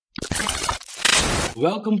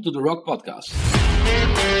Welcome to the Rock Podcast.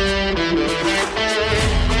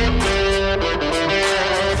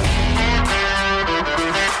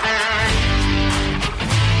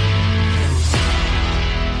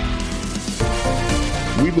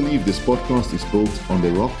 We believe this podcast is built on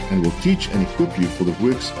the rock and will teach and equip you for the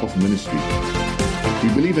works of ministry.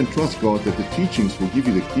 We believe and trust God that the teachings will give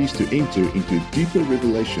you the keys to enter into a deeper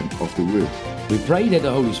revelation of the Word. We pray that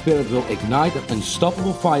the Holy Spirit will ignite an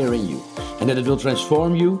unstoppable fire in you and that it will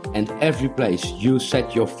transform you and every place you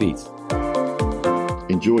set your feet.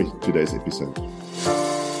 Enjoy today's episode.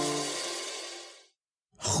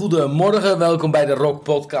 Goedemorgen, welkom bij de Rock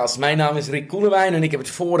Podcast. Mijn naam is Koelewijn en ik heb het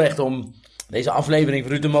voorrecht om deze aflevering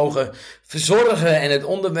voor u te mogen verzorgen. En het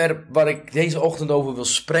onderwerp waar ik deze ochtend over wil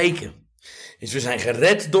spreken is: we zijn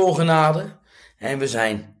gered door genade en we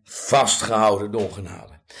zijn vastgehouden door genade.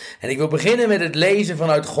 En ik wil beginnen met het lezen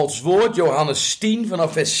vanuit Gods woord, Johannes 10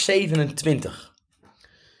 vanaf vers 27.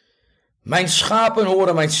 Mijn schapen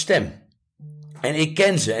horen mijn stem en ik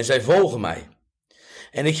ken ze en zij volgen mij.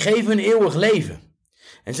 En ik geef hun eeuwig leven.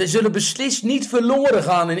 En zij zullen beslist niet verloren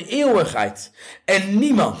gaan in eeuwigheid. En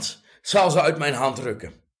niemand zal ze uit mijn hand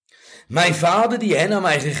rukken. Mijn Vader die hen aan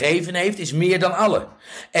mij gegeven heeft is meer dan allen.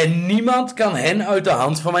 En niemand kan hen uit de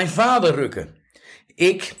hand van mijn Vader rukken.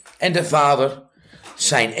 Ik en de Vader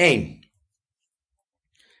zijn één.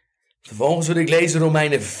 Vervolgens wil ik lezen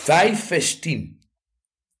Romeinen 5 vers 10.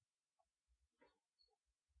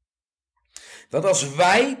 Dat als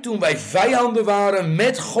wij, toen wij vijanden waren,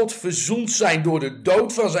 met God verzoend zijn door de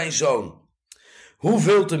dood van zijn Zoon,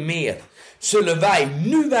 hoeveel te meer zullen wij,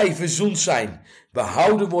 nu wij verzoend zijn,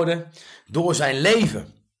 behouden worden door zijn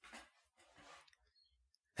leven.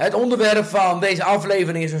 Het onderwerp van deze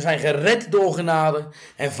aflevering is: we zijn gered door genade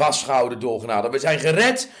en vastgehouden door genade. We zijn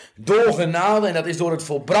gered door genade en dat is door het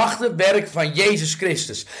volbrachte werk van Jezus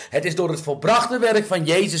Christus. Het is door het volbrachte werk van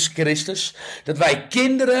Jezus Christus dat wij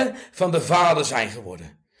kinderen van de Vader zijn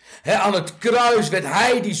geworden. Aan het kruis werd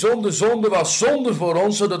hij die zonder zonde was, zonde voor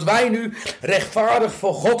ons, zodat wij nu rechtvaardig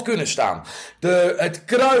voor God kunnen staan. Het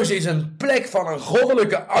kruis is een plek van een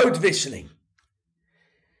goddelijke uitwisseling.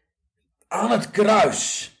 Aan het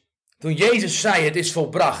kruis, toen Jezus zei het is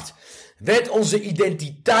volbracht, werd onze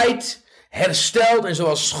identiteit hersteld en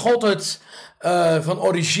zoals God het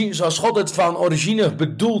van origine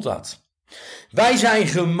bedoeld had. Wij zijn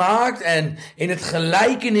gemaakt en in het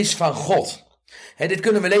gelijkenis van God. Dit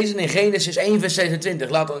kunnen we lezen in Genesis 1 vers 26.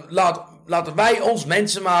 Laten wij ons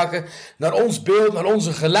mensen maken naar ons beeld, naar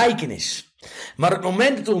onze gelijkenis. Maar het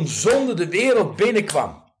moment toen zonde de wereld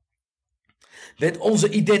binnenkwam, werd onze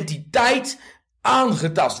identiteit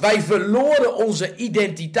aangetast. Wij verloren onze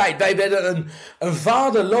identiteit. Wij werden een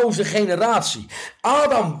vaderloze generatie.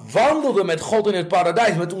 Adam wandelde met God in het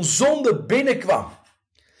paradijs, maar toen zonde binnenkwam,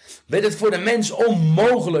 werd het voor de mens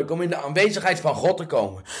onmogelijk om in de aanwezigheid van God te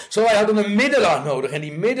komen. Zo wij hadden een middelaar nodig. En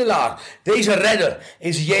die middelaar, deze redder,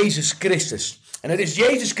 is Jezus Christus. En het is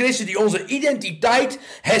Jezus Christus die onze identiteit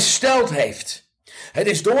hersteld heeft. Het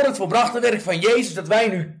is door het volbrachte werk van Jezus dat wij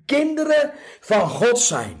nu kinderen van God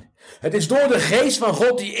zijn. Het is door de geest van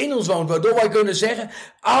God die in ons woont, waardoor wij kunnen zeggen: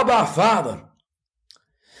 Abba, Vader.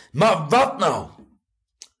 Maar wat nou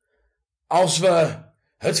als we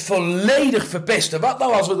het volledig verpesten? Wat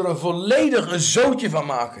nou als we er een zootje van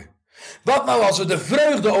maken? Wat nou als we de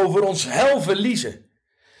vreugde over ons heil verliezen?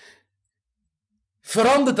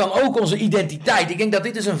 Verandert dan ook onze identiteit? Ik denk dat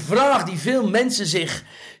dit is een vraag die veel mensen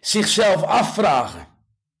zichzelf afvragen.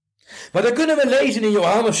 Maar dan kunnen we lezen in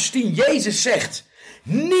Johannes 10. Jezus zegt: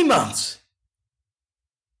 niemand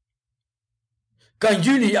kan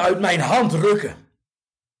jullie uit mijn hand rukken.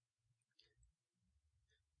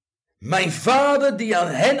 Mijn Vader die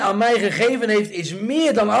hen aan mij gegeven heeft is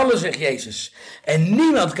meer dan allen, zegt Jezus. En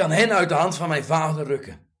niemand kan hen uit de hand van mijn Vader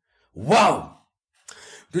rukken. Wauw.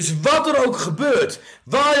 Dus wat er ook gebeurt,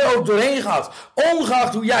 waar je ook doorheen gaat,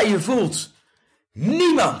 ongeacht hoe jij je voelt,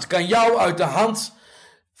 niemand kan jou uit de hand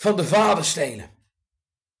van de Vader stelen.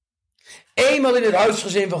 Eenmaal in het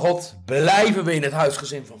huisgezin van God, blijven we in het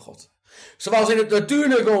huisgezin van God. Zoals in het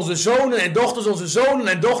natuurlijke onze zonen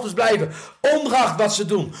en dochters blijven, ongeacht wat ze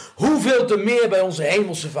doen. Hoeveel te meer bij onze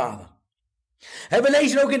hemelse Vader. En we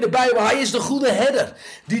lezen ook in de Bijbel, hij is de goede herder,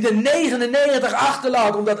 die de 99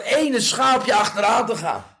 achterlaat om dat ene schaapje achteraan te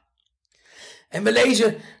gaan. En we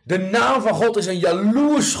lezen, de naam van God is een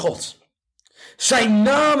jaloers God. Zijn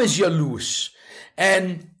naam is jaloers.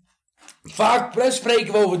 En vaak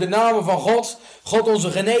spreken we over de namen van God. God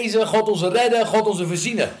onze genezer, God onze redder, God onze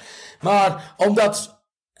voorziener. Maar omdat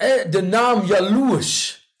de naam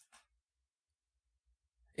jaloers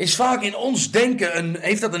is vaak in ons denken,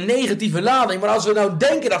 heeft dat een negatieve lading. Maar als we nou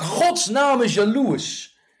denken dat Gods naam is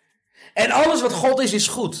jaloers. En alles wat God is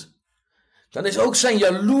goed. Dan is ook zijn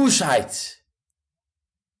jaloersheid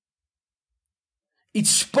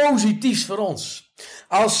iets positiefs voor ons.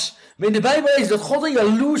 Als we in de Bijbel lezen dat God een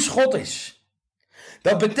jaloers God is.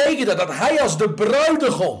 Dan betekent dat hij als de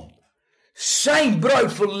bruidegom zijn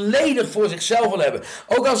bruid volledig voor zichzelf wil hebben.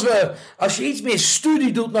 Ook als je iets meer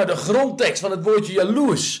studie doet naar de grondtekst van het woordje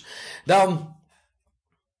jaloers. Dan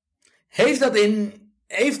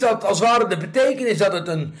heeft dat als het ware de betekenis dat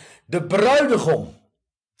het de bruidegom.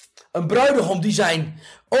 Een bruidegom die zijn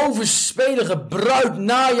overspelige bruid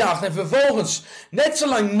najaagt en vervolgens net zo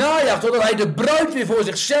lang najaagt totdat hij de bruid weer voor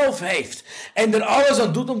zichzelf heeft. En er alles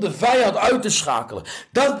aan doet om de vijand uit te schakelen.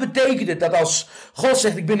 Dat betekent het dat als God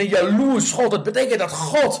zegt ik ben een jaloers God. Dat betekent dat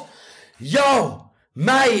God jou,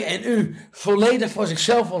 mij en u volledig voor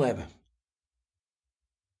zichzelf wil hebben.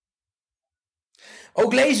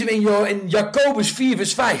 Ook lezen we in Jacobus 4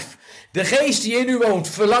 vers 5. De geest die in u woont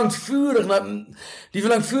verlangt vurig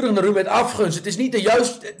naar u met afgunst. Het is niet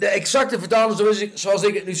de exacte vertaling zoals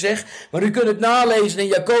ik het nu zeg. Maar u kunt het nalezen in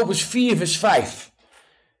Jacobus 4 vers 5.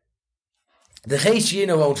 De geest die in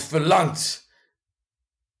u woont verlangt.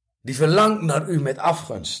 Die verlangt naar u met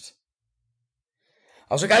afgunst.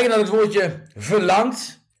 Als we kijken naar het woordje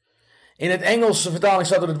verlangt. In het Engelse vertaling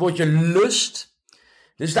staat er het woordje lust.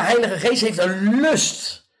 Dus de Heilige Geest heeft een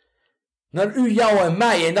lust naar u, jou en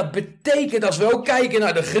mij. En dat betekent, als we ook kijken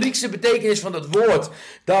naar de Griekse betekenis van het woord,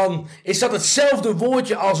 dan is dat hetzelfde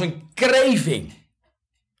woordje als een kreving.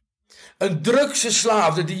 Een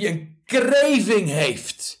drugsverslaafde die een kreving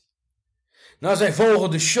heeft naar zijn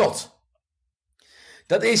volgende shot.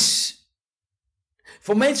 Dat is,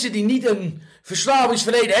 voor mensen die niet een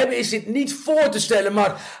verslavingsverleden hebben, is dit niet voor te stellen,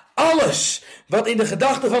 maar alles wat in de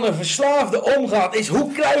gedachten van een verslaafde omgaat is,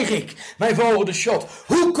 hoe krijg ik mijn volgende shot?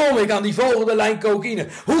 Hoe kom ik aan die volgende lijn cocaïne?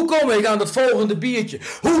 Hoe kom ik aan dat volgende biertje?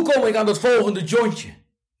 Hoe kom ik aan dat volgende jointje?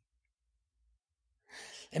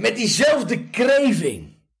 En met diezelfde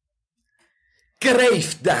kreving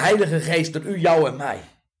kreeft de Heilige Geest door u, jou en mij.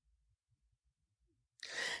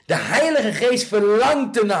 De Heilige Geest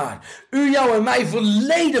verlangt ernaar u, jou en mij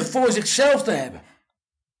volledig voor zichzelf te hebben.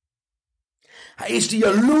 Hij is de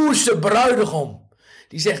jaloerse bruidegom.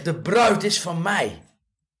 Die zegt, de bruid is van mij.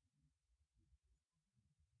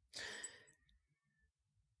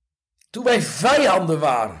 Toen wij vijanden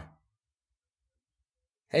waren,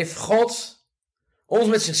 heeft God ons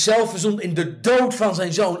met zichzelf verzoend in de dood van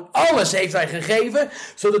zijn zoon. Alles heeft hij gegeven,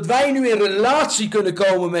 zodat wij nu in relatie kunnen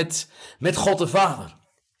komen met God de Vader.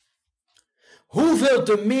 Hoeveel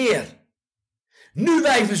te meer, nu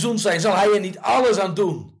wij verzoend zijn, zal hij er niet alles aan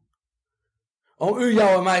doen om u,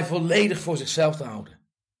 jou en mij volledig voor zichzelf te houden.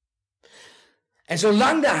 En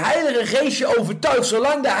zolang de Heilige Geest je overtuigt,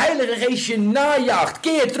 zolang de Heilige Geest je najaagt,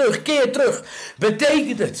 keer terug,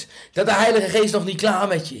 betekent het dat de Heilige Geest nog niet klaar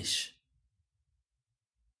met je is.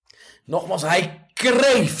 Nogmaals, hij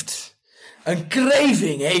kreeft. Een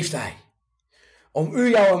kreving heeft hij. Om u,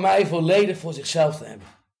 jou en mij volledig voor zichzelf te hebben.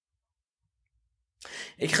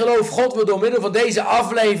 Ik geloof God wil door middel van deze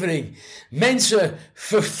aflevering mensen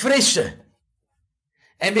verfrissen.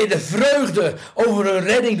 En weer de vreugde over hun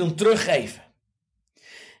redding doen teruggeven.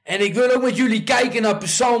 En ik wil ook met jullie kijken naar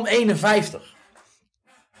Psalm 51.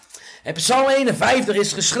 En Psalm 51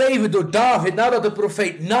 is geschreven door David nadat de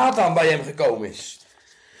profeet Nathan bij hem gekomen is.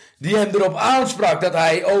 Die hem erop aansprak dat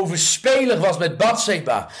hij overspelig was met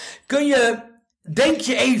Batseba. Denk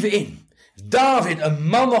je even in. David, een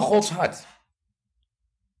man van Gods hart.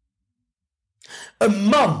 Een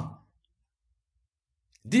man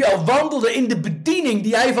die al wandelde in de bediening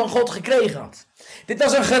die hij van God gekregen had. Dit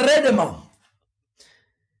was een geredde man.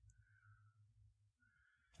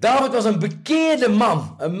 David was een bekeerde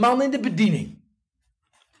man. Een man in de bediening.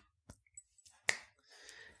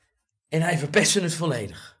 En hij verpestte het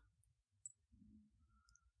volledig.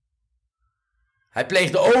 Hij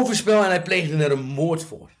pleegde overspel en hij pleegde er een moord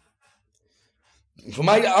voor. Voor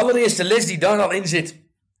mij de allereerste les die daar al in zit.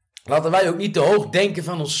 Laten wij ook niet te hoog denken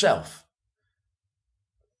van onszelf.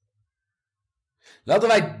 Laten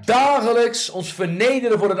wij dagelijks ons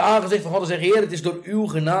vernederen voor het aangezicht van God en zeggen, Heer, het is door uw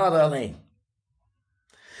genade alleen.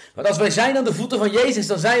 Want als wij zijn aan de voeten van Jezus,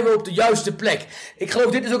 dan zijn we op de juiste plek. Ik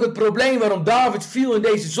geloof, dit is ook het probleem waarom David viel in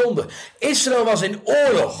deze zonde. Israël was in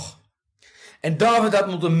oorlog. En David had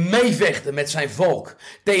moeten meevechten met zijn volk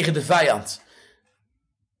tegen de vijand.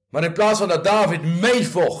 Maar in plaats van dat David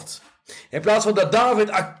meevocht, in plaats van dat David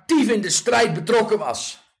actief in de strijd betrokken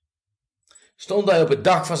was, stond hij op het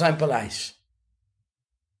dak van zijn paleis.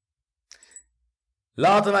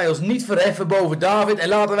 Laten wij ons niet verheffen boven David en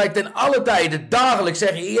laten wij ten alle tijde dagelijks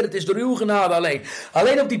zeggen, Heer, het is door uw genade alleen.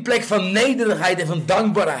 Alleen op die plek van nederigheid en van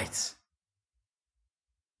dankbaarheid.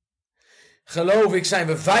 Geloof ik, zijn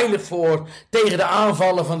we veilig voor tegen de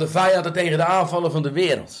aanvallen van de vijand en tegen de aanvallen van de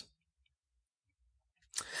wereld.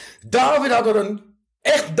 David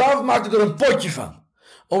maakte er een potje van,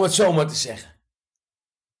 om het zo maar te zeggen.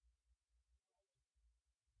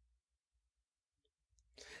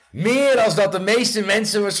 Meer als dat de meeste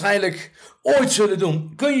mensen waarschijnlijk ooit zullen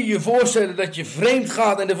doen. Kun je je voorstellen dat je vreemd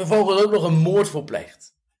gaat en er vervolgens ook nog een moord voor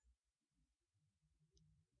pleegt?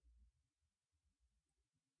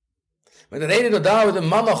 Maar de reden dat David een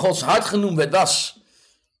man naar Gods hart genoemd werd was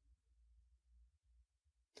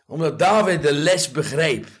omdat David de les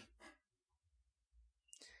begreep.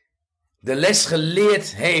 De les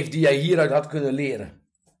geleerd heeft die hij hieruit had kunnen leren.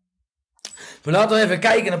 Maar laten we even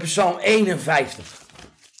kijken naar Psalm 51.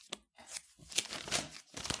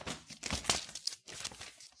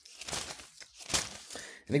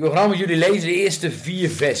 En ik wil graag met jullie lezen de eerste 4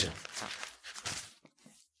 versen.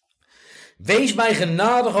 Wees mij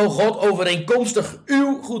genadig, o God, overeenkomstig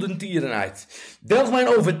uw goedertierenheid. Delg mijn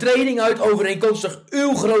overtreding uit overeenkomstig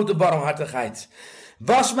uw grote barmhartigheid.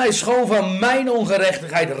 Was mij schoon van mijn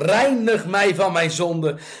ongerechtigheid, reinig mij van mijn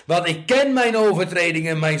zonde. Want ik ken mijn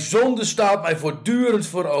overtredingen, mijn zonde staat mij voortdurend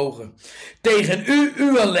voor ogen. Tegen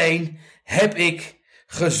u alleen, heb ik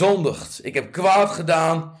gezondigd. Ik heb kwaad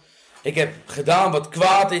gedaan. Ik heb gedaan wat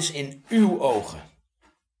kwaad is in uw ogen.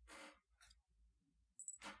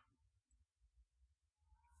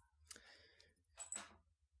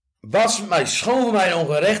 Was mij schoon van mijn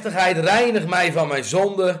ongerechtigheid, reinig mij van mijn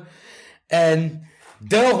zonde en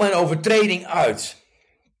delg mijn overtreding uit.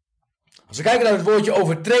 Als we kijken naar het woordje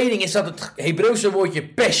overtreding, is dat het Hebreeuwse woordje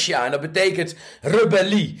pesha en dat betekent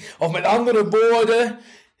rebellie. Of met andere woorden,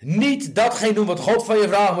 niet datgene doen wat God van je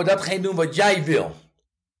vraagt, maar datgene doen wat jij wil.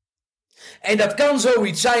 En dat kan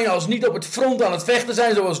zoiets zijn als niet op het front aan het vechten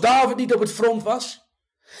zijn, zoals David niet op het front was.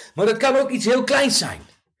 Maar dat kan ook iets heel kleins zijn.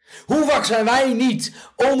 Hoe vaak zijn wij niet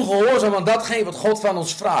ongehoorzaam aan datgene wat God van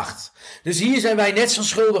ons vraagt? Dus hier zijn wij net zo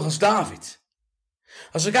schuldig als David.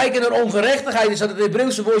 Als we kijken naar ongerechtigheid, is dat het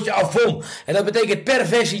Hebreeuwse woordje avon. En dat betekent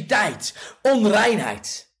perversiteit,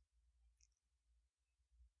 onreinheid.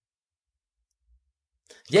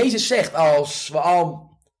 Jezus zegt, als we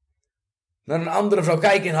al naar een andere vrouw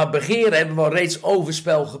kijken en haar begeren, hebben we al reeds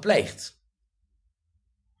overspel gepleegd.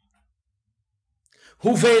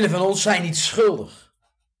 Hoeveel van ons zijn niet schuldig?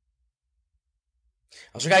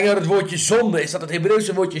 Als we kijken naar het woordje zonde, is dat het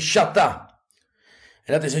Hebreeuwse woordje shata.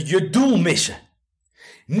 En dat is het je doel missen.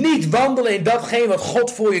 Niet wandelen in datgene wat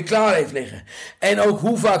God voor je klaar heeft liggen. En ook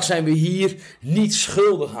hoe vaak zijn we hier niet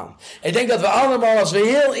schuldig aan. Ik denk dat we allemaal, als we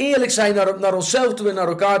heel eerlijk zijn naar onszelf toe en naar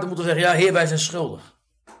elkaar toe, moeten zeggen, ja Heer, wij zijn schuldig.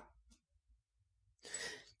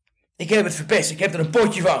 Ik heb het verpest, ik heb er een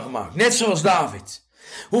potje van gemaakt. Net zoals David.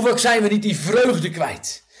 Hoe vaak zijn we niet die vreugde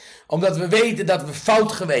kwijt? Omdat we weten dat we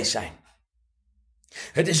fout geweest zijn.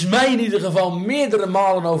 Het is mij in ieder geval meerdere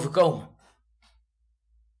malen overkomen.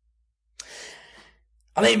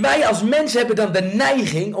 Alleen wij als mensen hebben dan de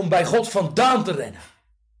neiging om bij God vandaan te rennen.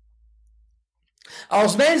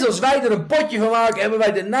 Als mensen, als wij er een potje van maken, hebben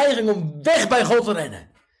wij de neiging om weg bij God te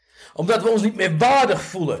rennen. Omdat we ons niet meer waardig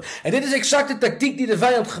voelen. En dit is exact de tactiek die de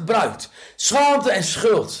vijand gebruikt. Schaamte en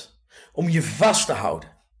schuld. Om je vast te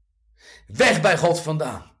houden. Weg bij God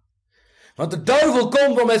vandaan. Want de duivel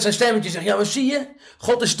komt wel met zijn stemmetje en zegt, ja maar zie je,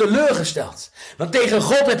 God is teleurgesteld. Want tegen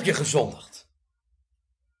God heb je gezondigd.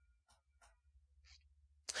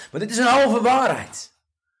 Maar dit is een halve waarheid.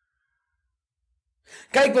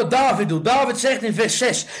 Kijk wat David doet. David zegt in vers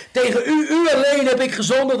 6. Tegen u alleen heb ik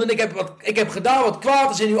gezondigd en ik heb gedaan wat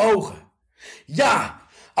kwaad is in uw ogen. Ja,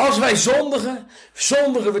 als wij zondigen,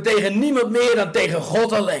 zondigen we tegen niemand meer dan tegen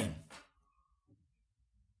God alleen.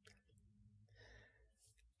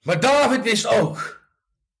 Maar David wist ook.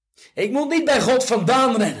 Ik moet niet bij God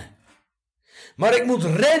vandaan rennen. Maar ik moet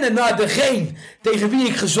rennen naar degene tegen wie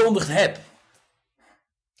ik gezondigd heb.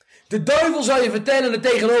 De duivel zal je vertellen het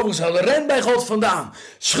tegenovergestelde. Ren bij God vandaan.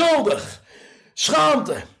 Schuldig.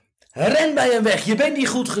 Schaamte. Ren bij hem weg. Je bent niet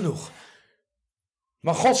goed genoeg.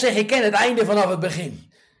 Maar God zegt, ik ken het einde vanaf het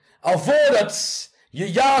begin. Al voordat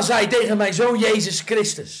je ja zei tegen mijn zoon Jezus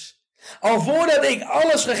Christus. Al voordat ik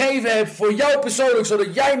alles gegeven heb voor jou persoonlijk,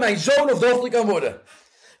 zodat jij mijn zoon of dochter kan worden.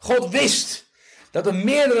 God wist dat er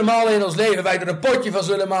meerdere malen in ons leven wij er een potje van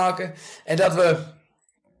zullen maken. En dat we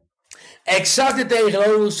exact het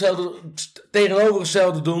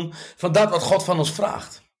tegenovergestelde doen van dat wat God van ons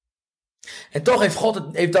vraagt. En toch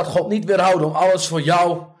heeft dat God niet weerhouden om alles voor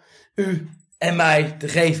jou, u en mij te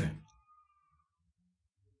geven.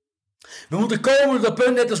 We moeten komen op dat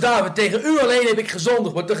punt, net als David. Tegen u alleen heb ik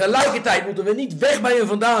gezondigd. Maar tegelijkertijd moeten we niet weg bij hem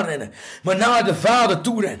vandaan rennen. Maar naar de Vader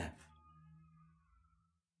toe rennen.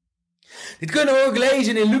 Dit kunnen we ook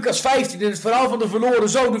lezen in Lucas 15. In het verhaal van de verloren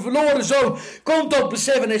zoon. De verloren zoon komt tot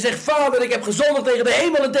besef en hij zegt. Vader, ik heb gezondigd tegen de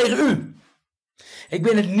hemel en tegen u. Ik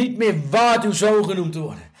ben het niet meer waard uw zoon genoemd te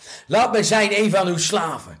worden. Laat mij zijn een van uw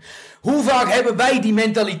slaven. Hoe vaak hebben wij die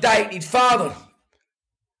mentaliteit niet? Vader,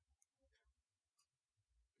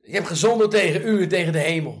 ik heb gezondigd tegen u en tegen de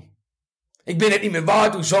hemel. Ik ben het niet meer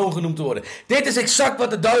waard uw zoon genoemd te worden. Dit is exact wat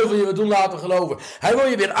de duivel je wil doen laten geloven. Hij wil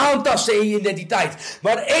je weer aantasten in je identiteit.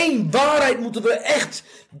 Maar één waarheid moeten we echt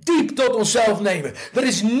diep tot onszelf nemen. Er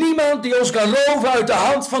is niemand die ons kan roven uit de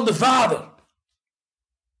hand van de Vader.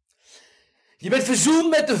 Je bent verzoend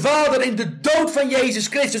met de Vader in de dood van Jezus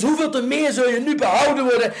Christus. Hoeveel te meer zul je nu behouden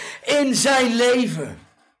worden in zijn leven?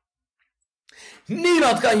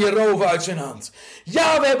 Niemand kan je roven uit zijn hand.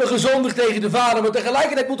 Ja, we hebben gezondigd tegen de Vader, maar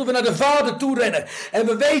tegelijkertijd moeten we naar de Vader toe rennen. En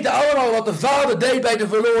we weten allemaal wat de Vader deed bij de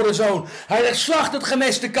verloren zoon. Hij zegt, slacht het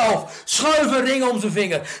gemeste kalf, schuif een ring om zijn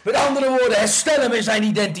vinger. Met andere woorden, herstel hem in zijn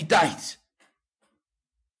identiteit.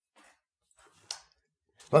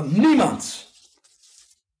 Want niemand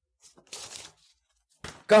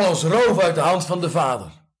kan ons roven uit de hand van de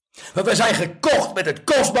Vader. Want wij zijn gekocht met het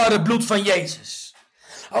kostbare bloed van Jezus.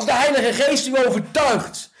 Als de Heilige Geest u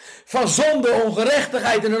overtuigt van zonde,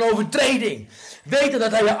 ongerechtigheid en een overtreding, weten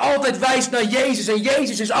dat hij je altijd wijst naar Jezus en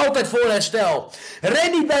Jezus is altijd voor herstel.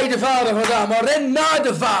 Ren niet bij de Vader vandaan, maar ren naar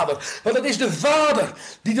de Vader. Want het is de Vader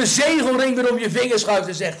die de zegelring weer om je vinger schuift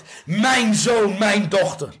en zegt, mijn zoon, mijn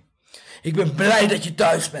dochter. Ik ben blij dat je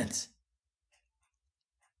thuis bent.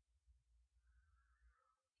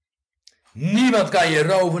 Niemand kan je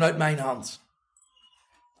roven uit mijn hand.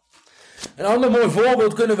 Een ander mooi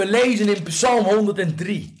voorbeeld kunnen we lezen in Psalm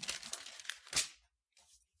 103.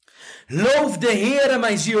 Loof de Heere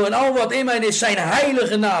mijn ziel en al wat in mij is zijn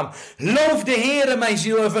heilige naam. Loof de Heere mijn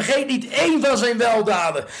ziel en vergeet niet één van zijn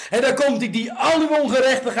weldaden. En daar komt hij die al uw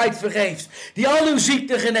ongerechtigheid vergeeft. Die al uw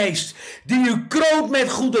ziekte geneest. Die u kroont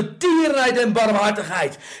met goede tierenheid en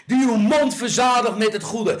barmhartigheid. Die uw mond verzadigt met het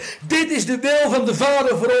goede. Dit is de wil van de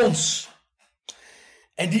Vader voor ons.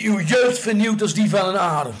 En die uw jeugd vernieuwt als die van een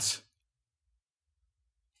arend.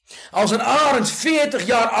 Als een arend 40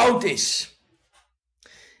 jaar oud is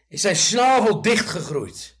zijn snavel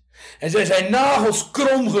dichtgegroeid. En zijn zijn nagels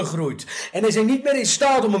krom gegroeid. En is hij niet meer in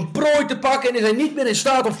staat om een prooi te pakken. En is hij niet meer in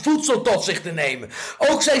staat om voedsel tot zich te nemen.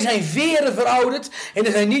 Ook zijn veren verouderd. En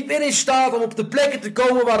is hij niet meer in staat om op de plekken te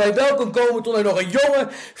komen waar hij wel kon komen toen hij nog een jonge,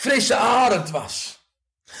 frisse arend was.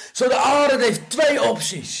 Zo de arend heeft 2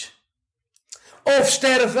 opties. Of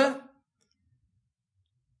sterven.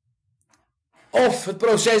 Of het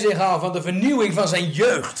proces ingaan van de vernieuwing van zijn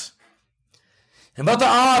jeugd. En wat de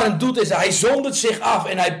arend doet is hij zondert zich af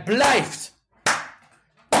en hij blijft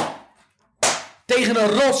tegen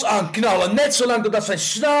een rots aanknallen. Net zolang totdat zijn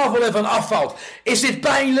snavel ervan afvalt. Is dit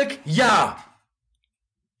pijnlijk? Ja.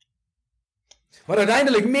 Maar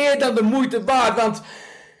uiteindelijk meer dan de moeite waard. Want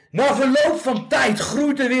na verloop van tijd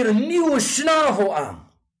groeit er weer een nieuwe snavel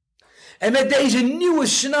aan. En met deze nieuwe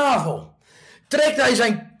snavel trekt hij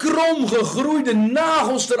zijn krom gegroeide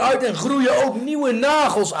nagels eruit en groeien ook nieuwe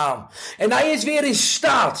nagels aan. En hij is weer in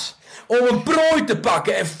staat om een prooi te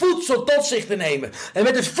pakken en voedsel tot zich te nemen. En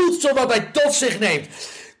met het voedsel wat hij tot zich neemt,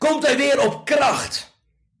 komt hij weer op kracht.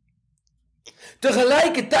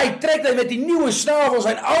 Tegelijkertijd trekt hij met die nieuwe snavel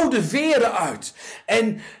zijn oude veren uit.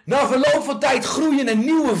 En na verloop van tijd groeien er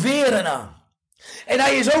nieuwe veren aan. En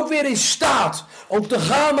hij is ook weer in staat om te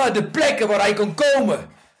gaan naar de plekken waar hij kon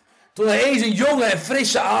komen. Toen hij eens een jonge en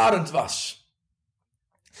frisse arend was.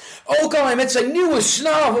 Ook kan hij met zijn nieuwe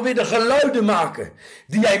snavel weer de geluiden maken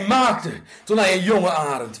die hij maakte toen hij een jonge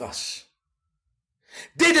arend was.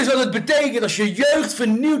 Dit is wat het betekent als je jeugd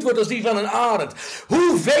vernieuwd wordt als die van een arend.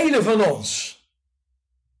 Hoeveel van ons?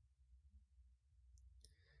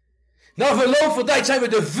 Na verloop van tijd zijn we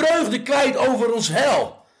de vreugde kwijt over ons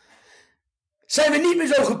heil. Zijn we niet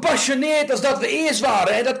meer zo gepassioneerd als dat we eerst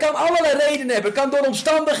waren. En dat kan allerlei redenen hebben. Kan door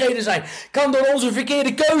omstandigheden zijn. Kan door onze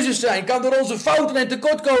verkeerde keuzes zijn. Kan door onze fouten en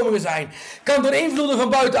tekortkomingen zijn. Kan door invloeden van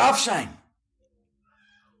buitenaf zijn.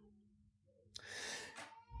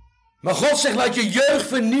 Maar God zegt, laat je jeugd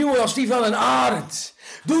vernieuwen als die van een arend.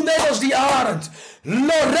 Doe net als die arend.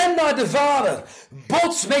 Ren naar de Vader.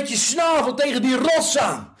 Bots met je snavel tegen die rots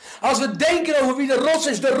aan. Als we denken over wie de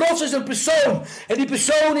rots is een persoon. En die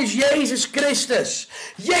persoon is Jezus Christus.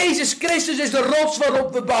 Jezus Christus is de rots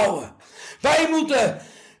waarop we bouwen. Wij moeten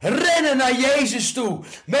Rennen naar Jezus toe.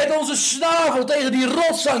 Met onze snavel tegen die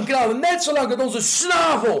rots aan knallen. Net zolang dat onze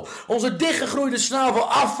snavel, onze dichtgegroeide snavel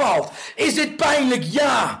afvalt. Is dit pijnlijk?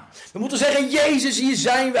 Ja. We moeten zeggen, Jezus, hier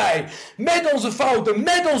zijn wij. Met onze fouten,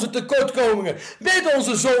 met onze tekortkomingen, met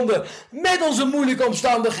onze zonden, met onze moeilijke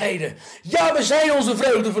omstandigheden. Ja, we zijn onze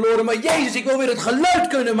vreugde verloren, maar Jezus, ik wil weer het geluid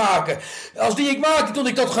kunnen maken. Als die ik maakte toen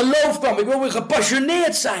ik tot geloof kwam. Ik wil weer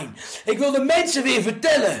gepassioneerd zijn. Ik wil de mensen weer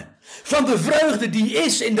vertellen van de vreugde die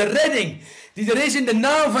is in de redding. Die er is in de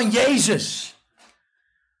naam van Jezus.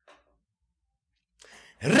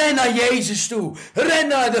 Ren naar Jezus toe. Ren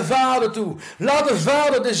naar de Vader toe. Laat de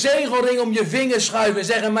Vader de zegelring om je vinger schuiven en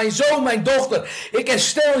zeggen, mijn zoon, mijn dochter, ik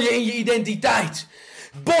herstel je in je identiteit.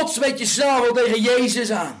 Bots met je snavel tegen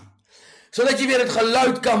Jezus aan. Zodat je weer het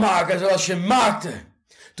geluid kan maken zoals je maakte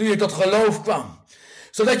toen je tot geloof kwam.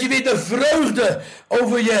 Zodat je weer de vreugde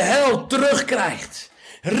over je hel terugkrijgt.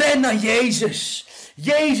 Ren naar Jezus.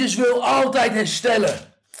 Jezus wil altijd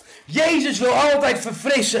herstellen. Jezus wil altijd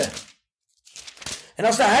verfrissen. En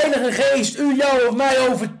als de Heilige Geest u, jou of mij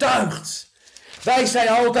overtuigt, wijst hij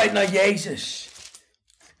altijd naar Jezus.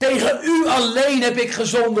 Tegen u alleen heb ik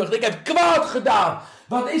gezondigd. Ik heb kwaad gedaan.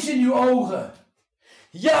 Wat is in uw ogen?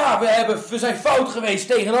 Ja, we zijn fout geweest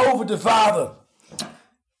tegenover de Vader.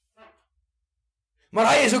 Maar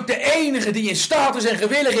hij is ook de enige die in staat is en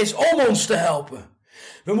gewillig is om ons te helpen.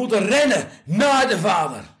 We moeten rennen naar de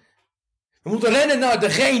Vader. We moeten rennen naar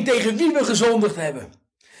degene tegen wie we gezondigd hebben.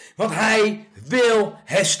 Want hij wil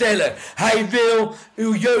herstellen. Hij wil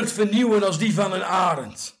uw jeugd vernieuwen als die van een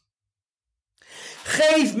arend.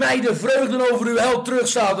 Geef mij de vreugde over uw held terug,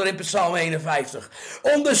 staat er in Psalm 51.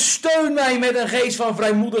 Ondersteun mij met een geest van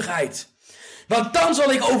vrijmoedigheid. Want dan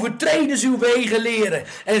zal ik overtreders uw wegen leren.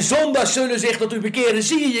 En zondaars zullen zich tot u bekeren.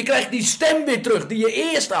 Zie je krijgt die stem weer terug die je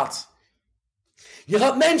eerst had. Je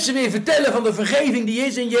gaat mensen weer vertellen van de vergeving die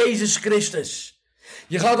is in Jezus Christus.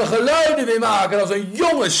 Je gaat de geluiden weer maken als een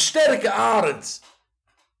jonge, sterke arend.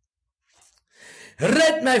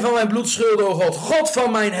 Red mij van mijn bloedschulden, o God, God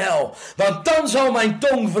van mijn hel. Want dan zal mijn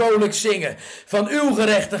tong vrolijk zingen van uw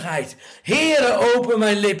gerechtigheid. Heere, open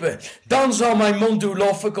mijn lippen, dan zal mijn mond uw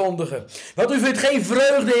lof verkondigen. Want u vindt geen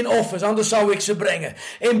vreugde in offers, anders zou ik ze brengen.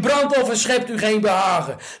 In brandoffers schept u geen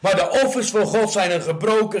behagen. Maar de offers voor God zijn een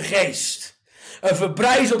gebroken geest. Een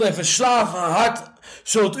verbrijzeld en verslagen hart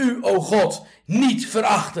zult u, o God, niet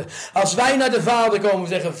verachten. Als wij naar de Vader komen en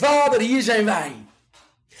zeggen, Vader, hier zijn wij.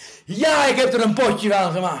 Ja, ik heb er een potje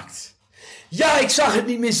aan gemaakt. Ja, ik zag het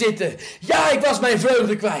niet meer zitten. Ja, ik was mijn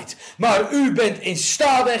vreugde kwijt. Maar u bent in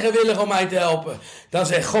staat en gewillig om mij te helpen. Dan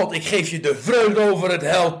zegt God, ik geef je de vreugde over het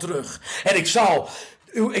hel terug. En ik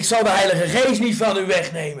zal de Heilige Geest niet van u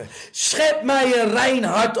wegnemen. Schep mij een rein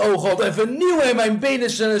hart, o God. En vernieuw in mijn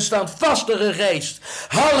binnenste een standvastige geest.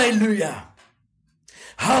 Halleluja.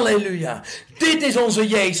 Halleluja. Dit is onze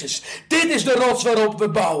Jezus. Dit is de rots waarop we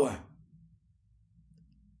bouwen.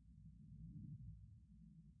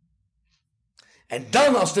 En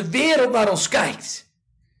dan als de wereld naar ons kijkt,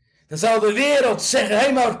 dan zal de wereld zeggen,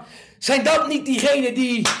 hé, maar zijn dat niet diegenen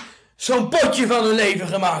die zo'n potje van hun leven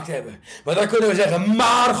gemaakt hebben? Maar dan kunnen we zeggen,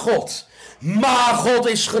 maar God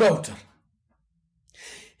is groter.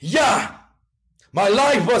 Ja, my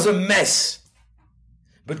life was a mess.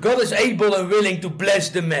 But God is able and willing to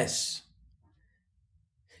bless the mess.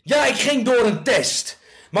 Ja, ik ging door een test,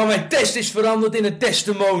 maar mijn test is veranderd in een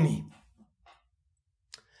testimony.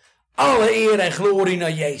 Alle eer en glorie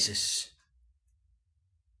naar Jezus.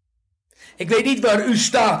 Ik weet niet waar u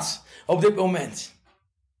staat op dit moment.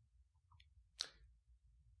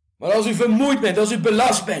 Maar als u vermoeid bent, als u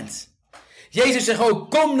belast bent. Jezus zegt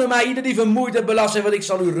ook, kom naar mij, ieder die vermoeid en belast is, want ik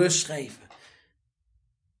zal u rust geven.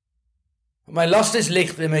 Want mijn last is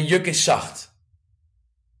licht en mijn juk is zacht.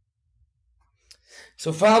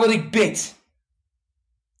 Zo Vader, ik bid.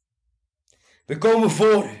 We komen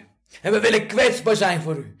voor u. En we willen kwetsbaar zijn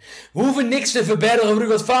voor u. We hoeven niks te verbergen voor u.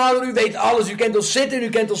 Want Vader, u weet alles. U kent ons zitten en u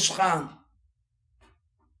kent ons gaan.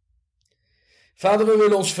 Vader, we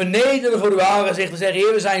willen ons vernederen voor uw aangezicht. En zeggen,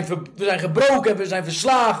 Heer, we zijn gebroken. We zijn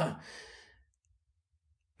verslagen.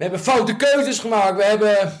 We hebben foute keuzes gemaakt.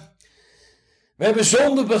 We hebben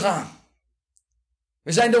zonde begaan.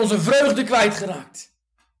 We zijn door onze vreugde kwijtgeraakt.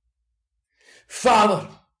 Vader,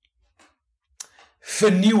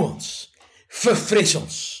 vernieuw ons. Verfris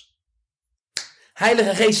ons.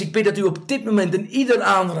 Heilige Geest, ik bid dat u op dit moment een ieder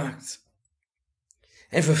aanraakt.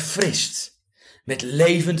 En verfrist met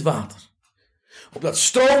levend water. Opdat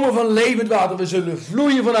stromen van levend water we zullen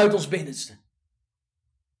vloeien vanuit ons binnenste.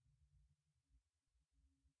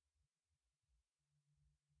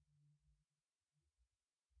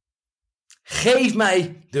 geef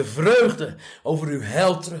mij de vreugde over uw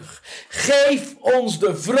heil terug. Geef ons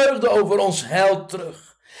de vreugde over ons heil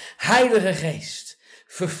terug. Heilige Geest,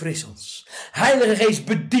 verfris ons. Heilige Geest,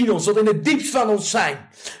 bedien ons tot in het diepst van ons zijn.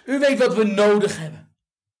 U weet wat we nodig hebben.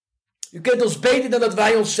 U kent ons beter dan dat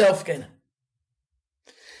wij onszelf kennen.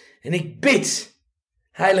 En ik bid,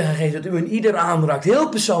 Heilige Geest, dat u in ieder aanraakt, heel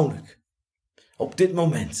persoonlijk, op dit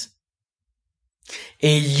moment.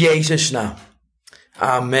 In Jezus' naam.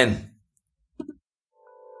 Amen.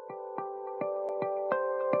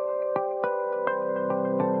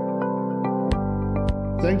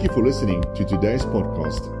 Thank you for listening to today's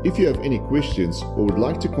podcast. If you have any questions or would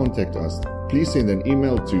like to contact us, please send an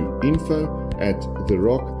email to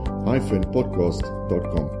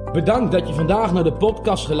info@therock-podcast.com. Bedankt dat je vandaag naar de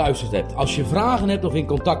podcast geluisterd hebt. Als je vragen hebt of in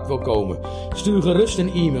contact wil komen, stuur gerust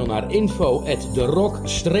een e-mail naar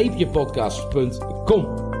info@therock-podcast.com.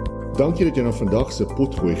 Dankie dat jy na vandag se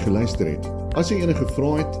potgooi geluister het. As jy enige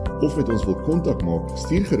vrae het of met ons wil kontak maak,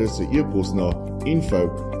 stuur gerus 'n e-pos na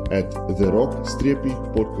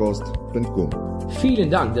info@therock-podcast.com. Vielen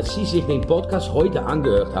Dank, dass Sie sich den Podcast heute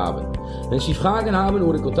angehört haben. Wenn Sie Fragen haben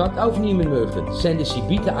oder Kontakt aufnehmen möchten, senden Sie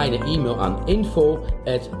bitte eine E-Mail an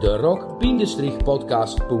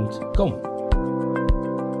info@therock-podcast.com.